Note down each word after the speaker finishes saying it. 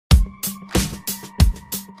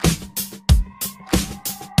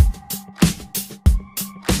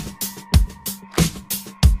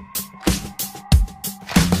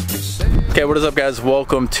Okay, what is up guys?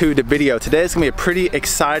 Welcome to the video. Today is gonna be a pretty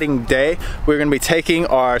exciting day. We're gonna be taking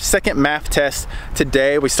our second math test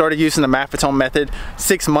today. We started using the Maffetone Method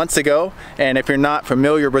 6 months ago, and if you're not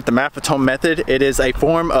familiar with the Maffetone Method, it is a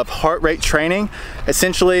form of heart rate training.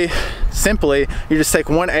 Essentially, simply, you just take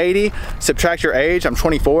 180, subtract your age. I'm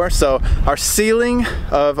 24, so our ceiling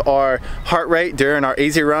of our heart rate during our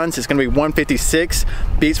easy runs is gonna be 156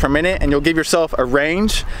 beats per minute, and you'll give yourself a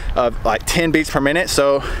range of like 10 beats per minute.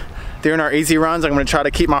 So during our easy runs, I'm gonna try to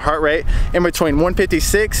keep my heart rate in between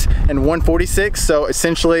 156 and 146. So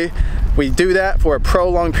essentially, we do that for a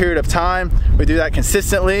prolonged period of time. We do that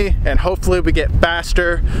consistently, and hopefully we get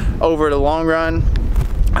faster over the long run.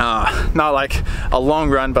 Not like a long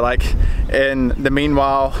run, but like in the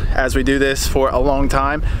meanwhile as we do this for a long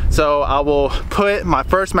time. So I will put my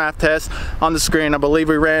first math test on the screen. I believe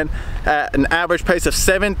we ran at an average pace of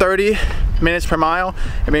 7:30 minutes per mile,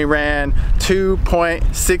 and we ran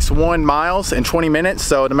 2.61 miles in 20 minutes.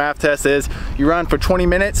 So the math test is you run for 20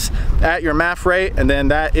 minutes at your math rate, and then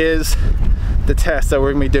that is the test that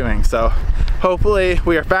we're gonna be doing. So hopefully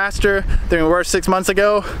we are faster than we were 6 months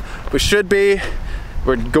ago. We should be.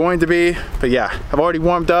 We're going to be, but yeah, I've already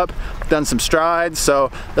warmed up, done some strides, so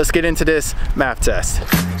let's get into this math test.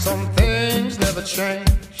 Some things never change.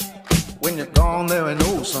 When you're gone, there ain't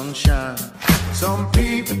no sunshine. Some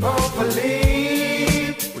people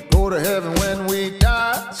believe we go to heaven when we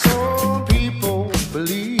die. Some people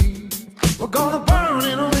believe we're gonna burn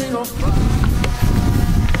in a ring of fire.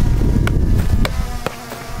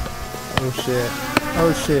 Oh shit.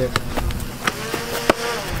 Oh shit.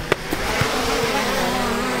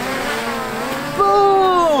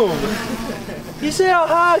 You see how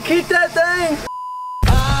high I kicked that thing?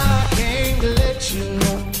 I can't let you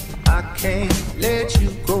know. I can't let you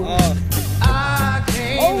go. I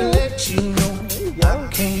can't let you know. I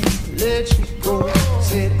can't let you go.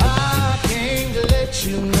 Said I can't let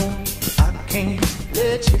you know. I can't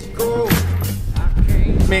let you go.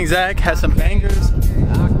 Me and Zach have some bangers,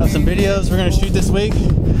 have some videos we're gonna shoot this week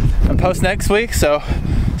and post next week. So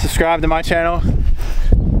subscribe to my channel.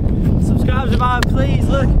 Subscribe to mine, please.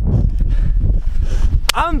 Look,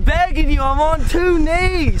 I'm begging you. I'm on 2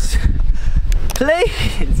 knees.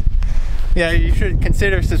 Please. Yeah, you should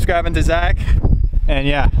consider subscribing to Zach. And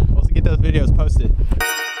yeah, we'll get those videos posted.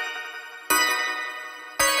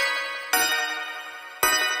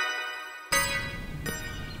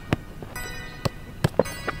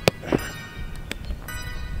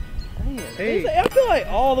 Hey. I feel like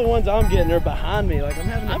all the ones I'm getting are behind me. Like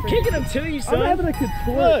I'm kicking them to you, son. I'm having a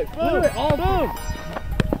contort. Look, literally all boom.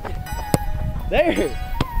 There.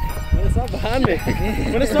 When it's not behind me.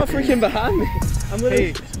 When it's not freaking behind me. I'm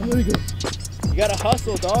literally good. You gotta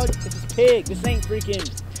hustle, dog. This is pig. This ain't freaking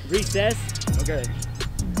recess. Okay.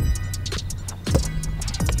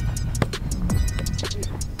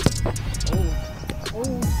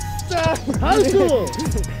 Oh. Hustle!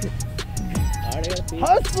 Alright, I gotta pee.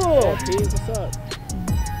 Hustle! Yeah, pee, what's up?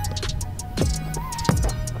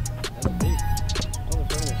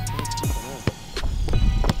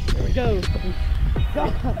 There we go.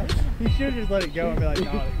 God. You should just let it go and be like,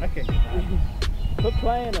 no, I can't do that. Quit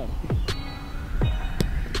playing them.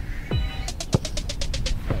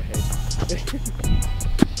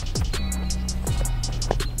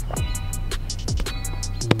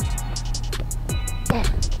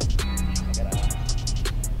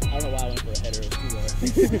 I don't know why I went for a header. It was too low.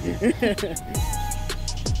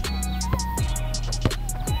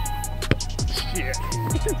 Shit.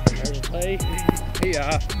 There's a play.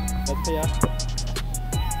 Yeah. That's yeah.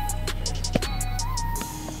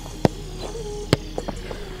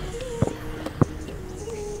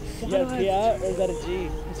 Is that a PI or is that a G?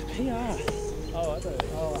 It's a PI. Oh, I thought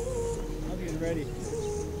I was getting ready.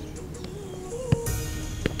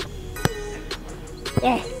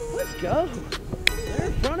 Oh, let's go. They're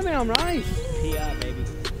in front of me, I'm nice. PI, baby.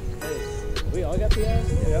 Hey, we all got PIs?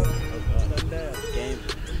 Yep. Oh, God, I'm down. Game.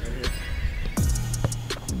 Right here.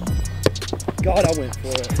 God, I went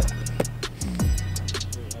for it.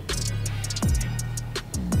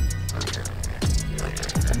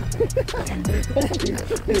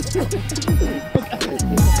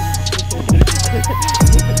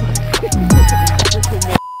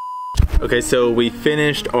 Okay, so we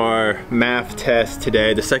finished our math test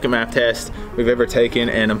today, the second math test we've ever taken,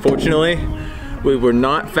 and unfortunately, we were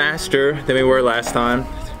not faster than we were last time.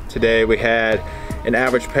 Today we had an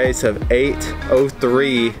average pace of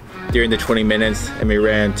 8:03 during the 20 minutes, and we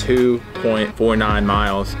ran 2.49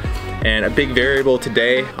 miles. And a big variable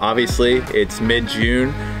today, obviously, it's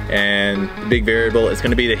mid-June, and the big variable is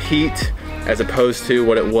gonna be the heat as opposed to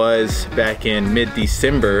what it was back in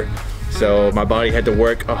mid-December. So my body had to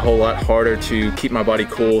work a whole lot harder to keep my body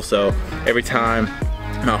cool. So every time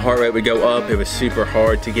my heart rate would go up, it was super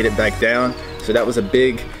hard to get it back down. So that was a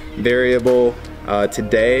big variable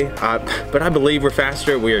today. But I believe we're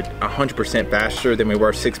faster. We're 100% faster than we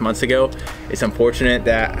were 6 months ago. It's unfortunate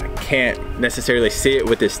that I can't necessarily see it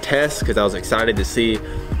with this test, because I was excited to see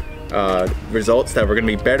results that were gonna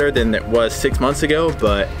be better than it was 6 months ago,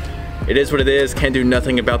 but it is what it is. Can't do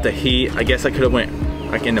nothing about the heat. I guess I could have went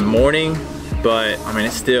like in the morning, but I mean,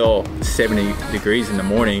 it's still 70 degrees in the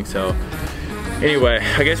morning. So anyway,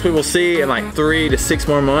 I guess we will see in like 3 to 6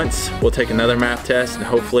 more months. We'll take another math test, and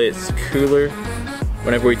hopefully it's cooler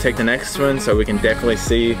whenever we take the next one, so we can definitely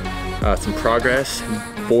see some progress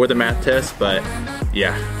for the math test. But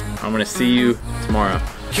yeah, I'm gonna see you tomorrow.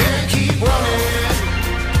 Can't keep running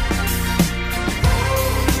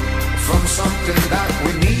from something that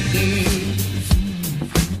we need.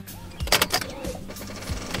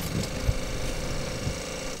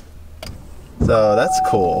 So that's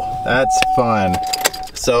cool. That's fun.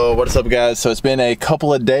 So what is up, guys? So it's been a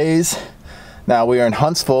couple of days. Now we are in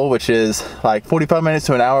Huntsville, which is like 45 minutes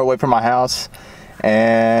to an hour away from my house,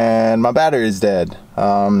 and my battery is dead.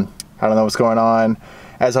 I don't know what's going on.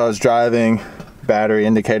 As I was driving, battery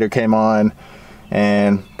indicator came on,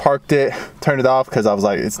 and parked it, turned it off because I was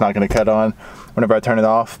like, it's not gonna cut on whenever I turn it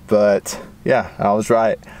off. But yeah, I was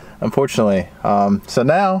right, unfortunately. So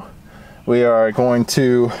now we are going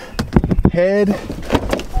to head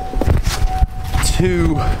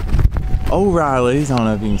to O'Reilly's. I don't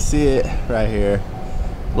know if you can see it right here.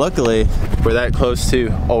 Luckily, we're that close to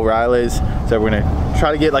O'Reilly's, so we're gonna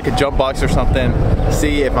try to get like a jump box or something,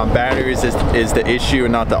 see if my battery is the issue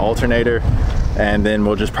and not the alternator, and then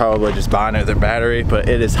we'll just probably just buy another battery. But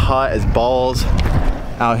it is hot as balls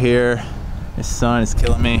out here. The sun is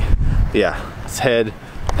killing me. But yeah, let's head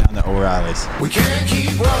down to O'Reilly's. We can't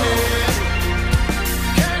keep running.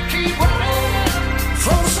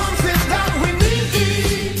 From something that we need.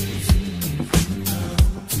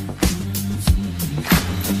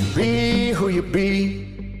 Be who you be.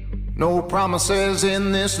 No promises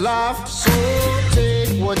in this life, so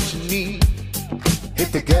take what you need.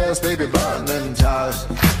 Hit the gas, baby, burn them tires.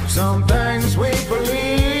 Some things we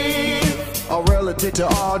believe are relative to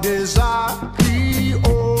our desire. We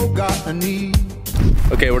all got a need.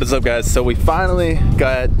 Okay, what is up, guys? So we finally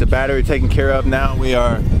got the battery taken care of. Now we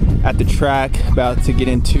are at the track, about to get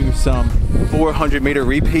into some 400-meter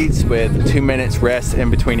repeats with 2 minutes rest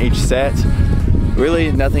in between each set.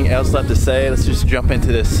 Really nothing else left to say. Let's just jump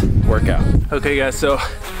into this workout. Okay guys, so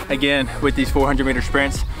again, with these 400-meter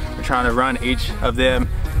sprints, we're trying to run each of them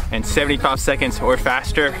in 75 seconds or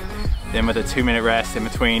faster, then with a 2-minute rest in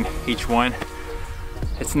between each one.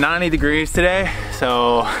 It's 90 degrees today,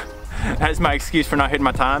 so that's my excuse for not hitting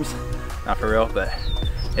my times. Not for real, but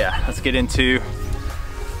yeah, let's get into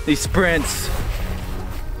these sprints.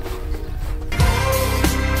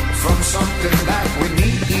 From something that we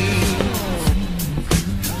need.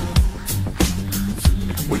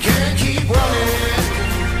 We can't keep running.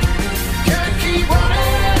 Can't keep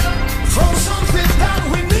running from something that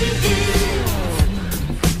we need.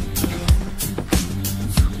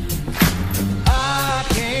 I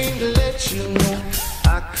can't let you know.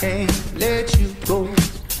 I can't let you go.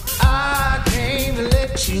 I can't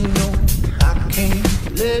let you know. I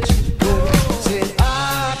can't let you go. Said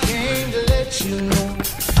I can't let you know.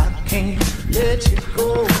 I can't let you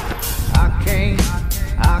go. I can't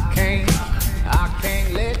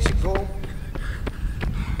let you go.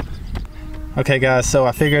 Okay guys, so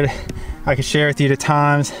I figured I could share with you the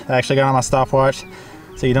times I actually got on my stopwatch,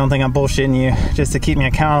 so you don't think I'm bullshitting you, just to keep me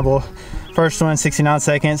accountable. First one, 69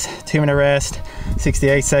 seconds, 2-minute rest.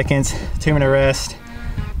 68 seconds, 2-minute rest.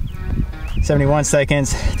 71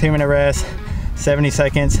 seconds, 2-minute rest. 70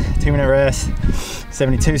 seconds, 2-minute rest.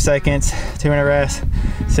 72 seconds, 2-minute rest.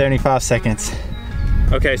 75 seconds.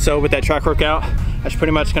 Okay, so with that track workout, that's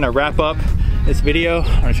pretty much gonna wrap up this video.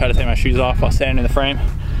 I'm gonna try to take my shoes off while standing in the frame.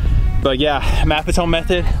 But yeah, Maffetone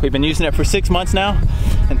Method, we've been using it for 6 months now.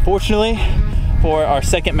 Unfortunately, for our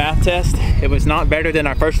second math test, it was not better than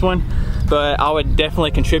our first one, but I would definitely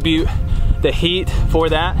contribute the heat for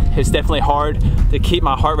that. It's definitely hard to keep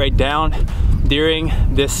my heart rate down during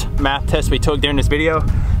this math test we took during this video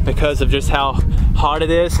because of just how hot it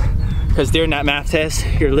is. Because during that math test,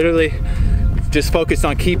 you're literally just focused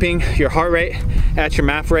on keeping your heart rate at your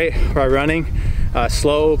math rate by running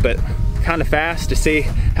slow but kind of fast to see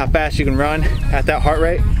how fast you can run at that heart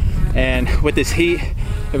rate. And with this heat,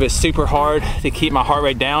 it was super hard to keep my heart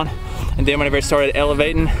rate down. And then whenever it started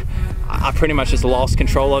elevating, I pretty much just lost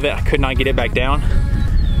control of it. I could not get it back down.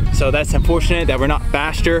 So that's unfortunate that we're not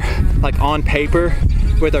faster like on paper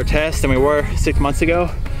with our test than we were 6 months ago.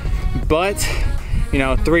 But, you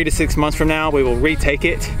know, 3 to 6 months from now, we will retake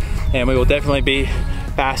it and we will definitely be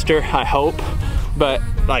faster, I hope. But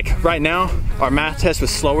like right now, our math test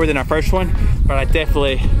was slower than our first one, but I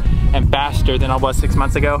definitely am faster than I was 6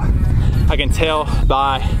 months ago. I can tell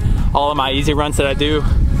by all of my easy runs that I do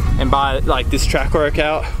and by like this track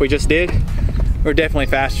workout we just did, we're definitely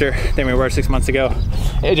faster than we were 6 months ago.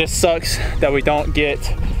 It just sucks that we don't get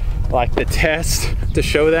like the test to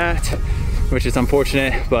show that, which is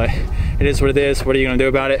unfortunate, but it is what it is. What are you gonna do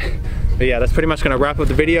about it? But yeah, that's pretty much gonna wrap up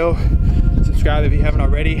the video. Subscribe if you haven't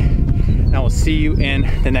already, and I will see you in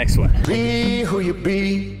the next one. Be who you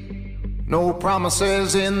be, no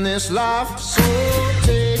promises in this life, so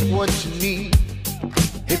take what you need.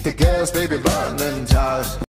 Hit the gas, baby, burn them tires.